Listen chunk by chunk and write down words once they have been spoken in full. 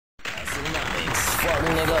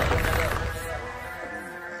nigga.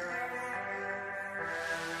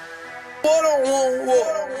 Boy don't want war.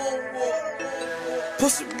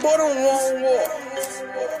 Pussy boy don't want war.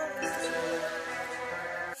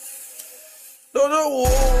 No, no war.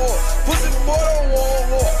 Pussy boy don't want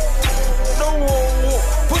war. No war.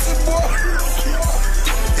 Pussy boy.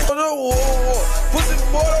 No, no war. Pussy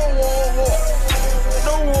boy don't want war.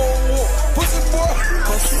 No war. Pussy boy.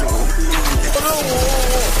 No war.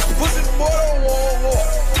 Pussy boy don't want war.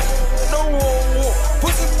 No war.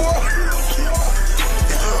 Pussy boy.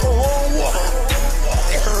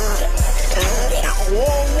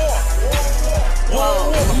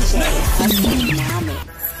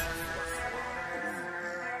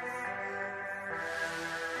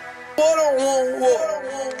 Boy don't want war.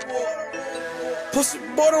 Pussy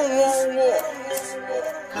boy don't want war.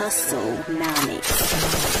 Hustle-nomics.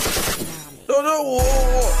 No, no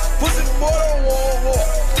war. Pussy boy don't want war.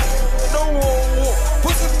 No war.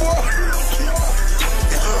 Pussy boy.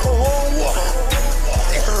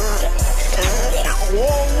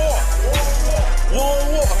 War.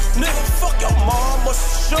 Nigga, fuck your mama.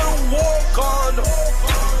 Should've wore condom.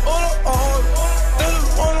 On. Niggas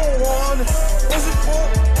wanna want it. Pussy boy.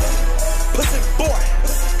 Pussy boy.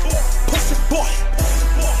 Pussy boy.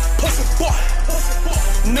 Pussy boy.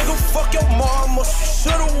 Nigga, fuck your mama.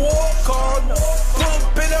 Should've wore condom. Pull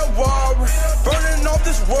up in that Rari. Burning off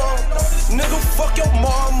this world. Nigga, fuck your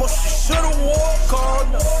mama. Should've wore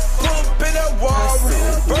condom. Pull up in that Rari.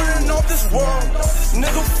 Burning off this world.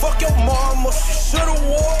 Nigga, fuck your mama. Should've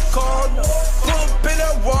wore condom. Pull up in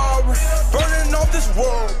that Rari. Burning off this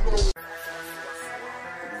world.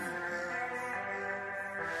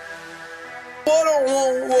 Boy don't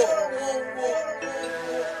want war.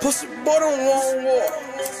 Pussy boy don't want war.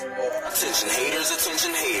 Attention haters,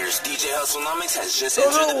 DJ Hustle-nomics has just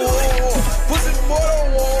entered the building. Pussy boy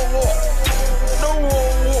don't want war. No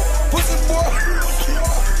war. Pussy boy.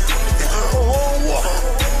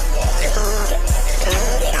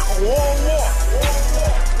 War.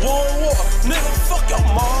 Nigga, fuck your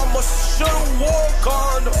mama. Should've wore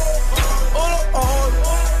condom. On.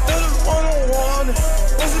 Niggas wanna want it.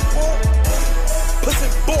 Pussy boy. Pussy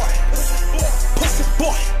boy. Pussy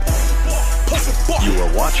boy. Pussy boy. You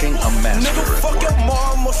are watching a master Nigga, at fuck work. your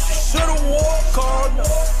mama. Should've wore condom.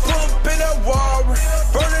 Pull up in that Rari.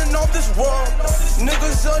 Burning off this world.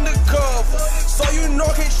 Niggas undercover, so you know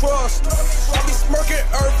I can't trust. I be smirking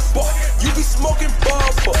earth, boy. You be smoking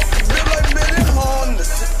bumper. Live like million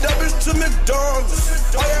Hondas. That bitch to McDonald's.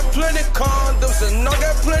 I got plenty condoms and I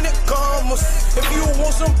got plenty commas. If you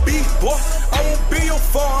want some beef, boy, I won't be your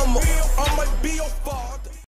farmer. I might be your father.